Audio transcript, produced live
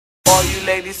all you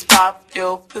ladies pop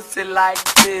your pussy like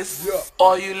this.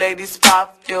 All you ladies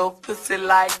pop your pussy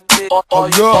like this. All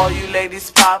you ladies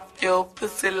pop your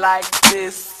pussy like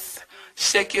this.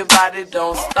 Shake your body,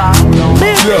 don't stop, don't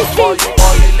stop. All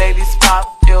you ladies pop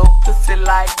your pussy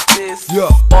like this.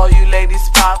 All you ladies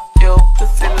pop your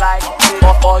pussy like this.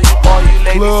 All you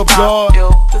ladies pop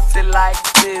your pussy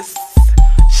like this.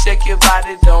 Shake your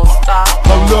body, don't stop.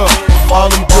 Hold up, all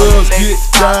them girls get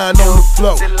down on the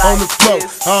floor, on the floor.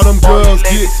 All them girls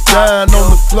get down on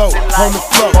the floor, on the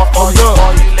floor. Hold up,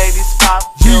 all you ladies pop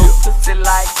your pussy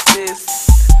like this.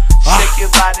 Shake your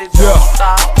body, don't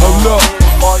stop. Hold up,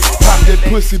 pop that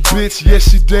pussy, bitch. Yes,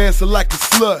 she dancing like a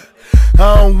slut.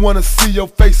 I don't wanna see your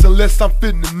face unless I'm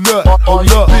fitting the nut.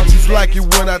 Hold up, bitches like it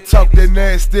when I talk that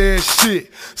nasty ass shit.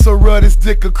 So rub this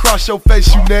dick across your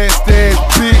face, you nasty ass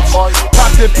bitch.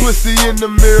 Pop that pussy in the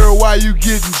mirror while you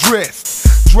getting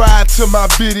dressed. Drive to my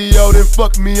video, then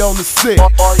fuck me on the set.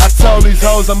 I told these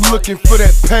hoes I'm looking for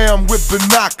that Pam with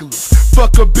binoculars.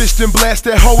 Fuck a bitch, then blast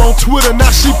that hoe on Twitter, now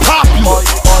she popular.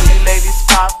 All you ladies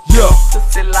pop your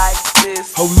pussy like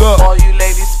this. Hold up. All you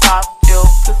ladies pop your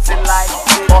pussy like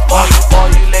this. All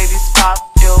you ladies pop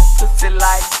your pussy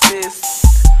like this.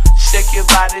 Shake your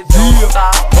body, don't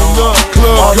stop. Hold up,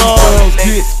 club girls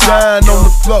get down on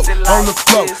the floor, on the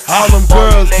floor. All them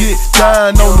girls get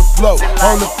down on the floor,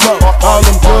 on the floor. All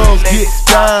them girls get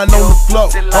down on the floor,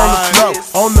 on the floor,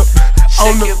 on the floor.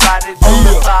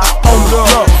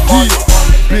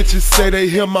 Bitches say they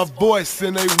hear my voice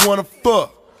and they wanna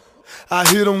fuck. I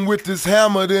hit them with this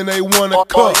hammer, then they wanna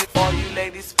cuff.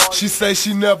 She say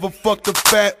she never fucked a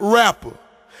fat rapper.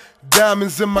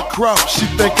 Diamonds in my cross, she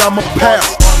think I'm a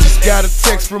pastor. Just got a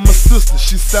text from my sister,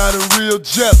 she sounding real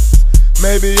jealous.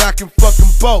 Maybe I can fuck them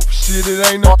both, shit it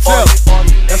ain't no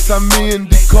tellin'. That's how me and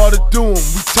D Carter do 'em,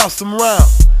 we toss them round.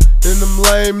 And them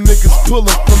lame niggas pull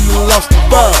 'em from the lost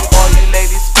and found. All you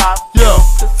ladies pop your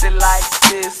pussy like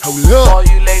this. Hold up. All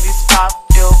you ladies pop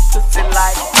your pussy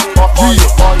like this.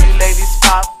 All you ladies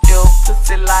pop your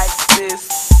pussy like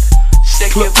this.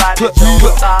 Shake your body, don't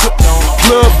stop, don't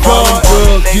Club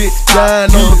girls get down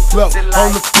on the floor,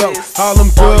 on the floor. All them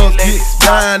girls get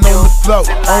down on the floor,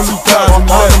 on the floor.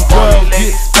 All them girls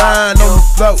get down on the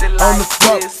floor, on the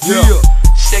floor.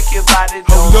 Shake your body,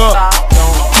 don't stop,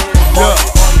 don't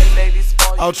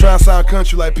I was trying to sound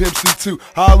country like P-ssy too.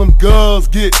 All them girls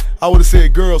get, I would've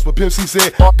said girls, but P-ssy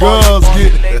said girls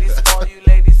get.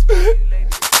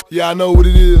 Yeah, I know what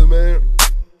it is, man.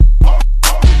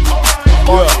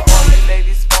 Yeah.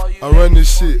 I run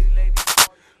this shit.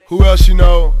 Who else you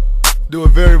know do a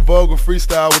very vulgar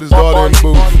freestyle with his daughter in the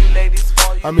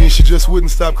booth? I mean, she just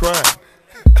wouldn't stop crying.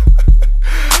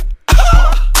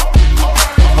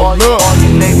 All you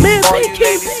ladies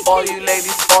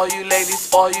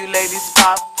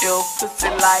pop your pussy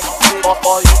like this.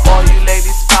 All you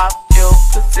ladies pop your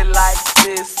pussy like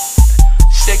this.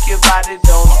 Shake your body,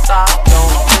 don't stop,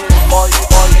 don't quit. All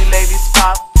you ladies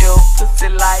pop your pussy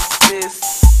like this.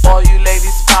 All you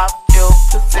ladies pop your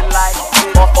pussy like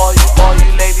this. All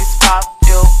you ladies pop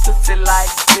your pussy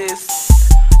like this.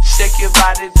 Shake your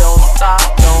body, don't stop,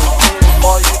 don't quit.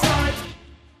 All you